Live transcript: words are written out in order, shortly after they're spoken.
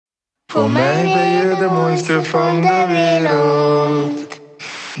Voor mij ben je de mooiste van de wereld.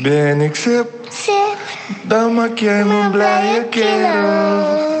 Ben ik sip, dan maak jij me een blije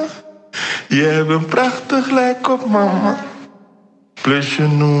kerel. Je hebt een prachtig lijk op mama, plus je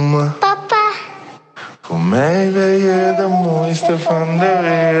noemt me papa. Voor mij ben je de mooiste van de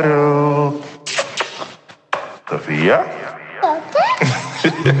wereld. Sophia? Papa?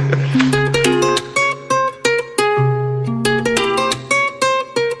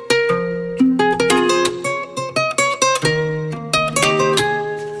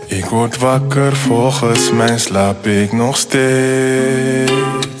 Ik word wakker, volgens mij slaap ik nog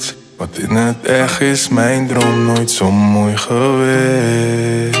steeds. Want in het echt is mijn droom nooit zo mooi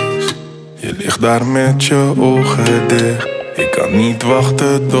geweest. Je ligt daar met je ogen dicht. Ik kan niet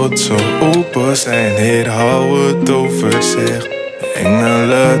wachten tot ze open zijn. Heer, hou het overzicht.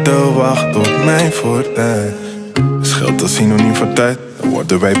 Engelen de wacht op mijn fortuin. Is geld een synoniem voor tijd? Dan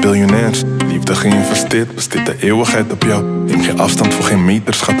worden wij biljonairs. Liefde geïnvesteerd, besteedt de eeuwigheid op jou. Neem geen afstand voor geen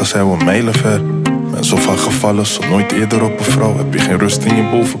meter, schat, dan zijn we mijlen ver. Ben zo vaak gevallen, zo nooit eerder op een vrouw. Heb je geen rust in je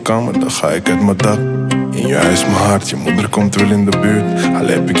bovenkamer, dan ga ik uit mijn dak. In je huis mijn hart, je moeder komt wel in de buurt. Al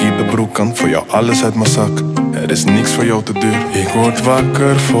heb ik hier de broekkant, voor jou alles uit mijn zak. Er is niks voor jou te duur. Ik word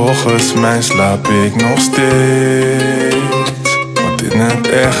wakker, volgens mij slaap ik nog steeds. Want in het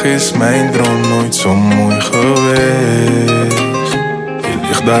echt is mijn droom nooit zo mooi geweest. Je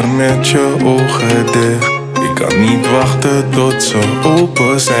ligt daar met je ogen dicht. Ik kan niet wachten tot ze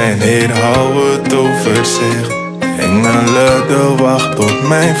open zijn. Heer, hou het overzicht. Engelen de wacht op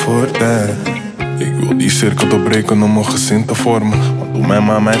mijn fortuin. Ik wil die cirkel doorbreken om een gezin te vormen. Want toen mijn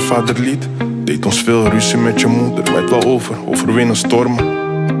ma mijn vader liet, deed ons veel ruzie met je moeder. Weet wel overwinnen stormen.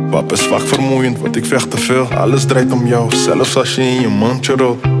 Pap is vaak vermoeiend, want ik vecht te veel. Alles draait om jou, zelfs als je in je mandje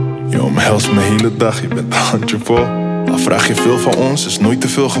rolt. Je omhelst me hele dag, je bent een handje vol. Al vraag je veel van ons, is nooit te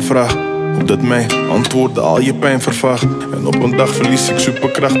veel gevraagd. Omdat mijn antwoorden al je pijn vervaagt. En op een dag verlies ik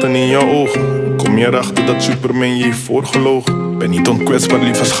superkrachten in jouw ogen. Kom je erachter dat Superman je heeft voorgelogen. Ben niet onkwetsbaar,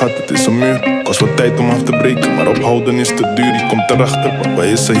 lieve schat, het is een muur. Kost wat tijd om af te breken, maar ophouden is te duur. Je komt erachter, papa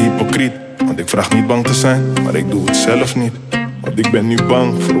is een hypocriet. Want ik vraag niet bang te zijn, maar ik doe het zelf niet. Want ik ben nu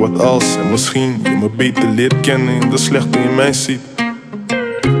bang voor wat als en misschien je me beter leert kennen in de slechte in mij ziet.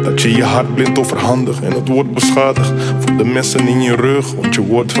 Dat je je hart blind overhandigt en het wordt beschadigd. Voor de messen in je rug, want je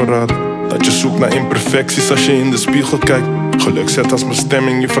wordt verraden. Dat je zoekt naar imperfecties als je in de spiegel kijkt. Geluk zet als mijn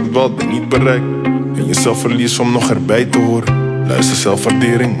stemming je verdwaalt en niet bereikt. En jezelf verliest om nog erbij te horen. Luister,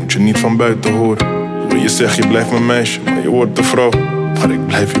 zelfwaardering moet je niet van buiten horen. Wil je zeggen je blijft mijn meisje, maar je wordt de vrouw. Maar ik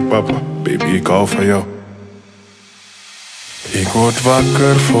blijf je papa, baby, ik hou van jou. Ik word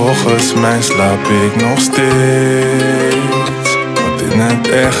wakker, volgens mij slaap ik nog steeds. Want in het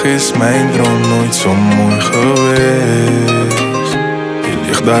echt is mijn droom nooit zo mooi geweest. Je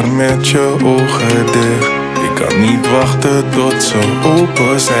ligt daar met je ogen dicht. Ik kan niet wachten tot ze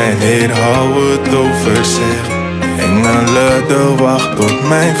open zijn. Heer, hou het overzicht. Engelen de wacht op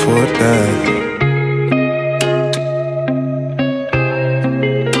mijn fortuin.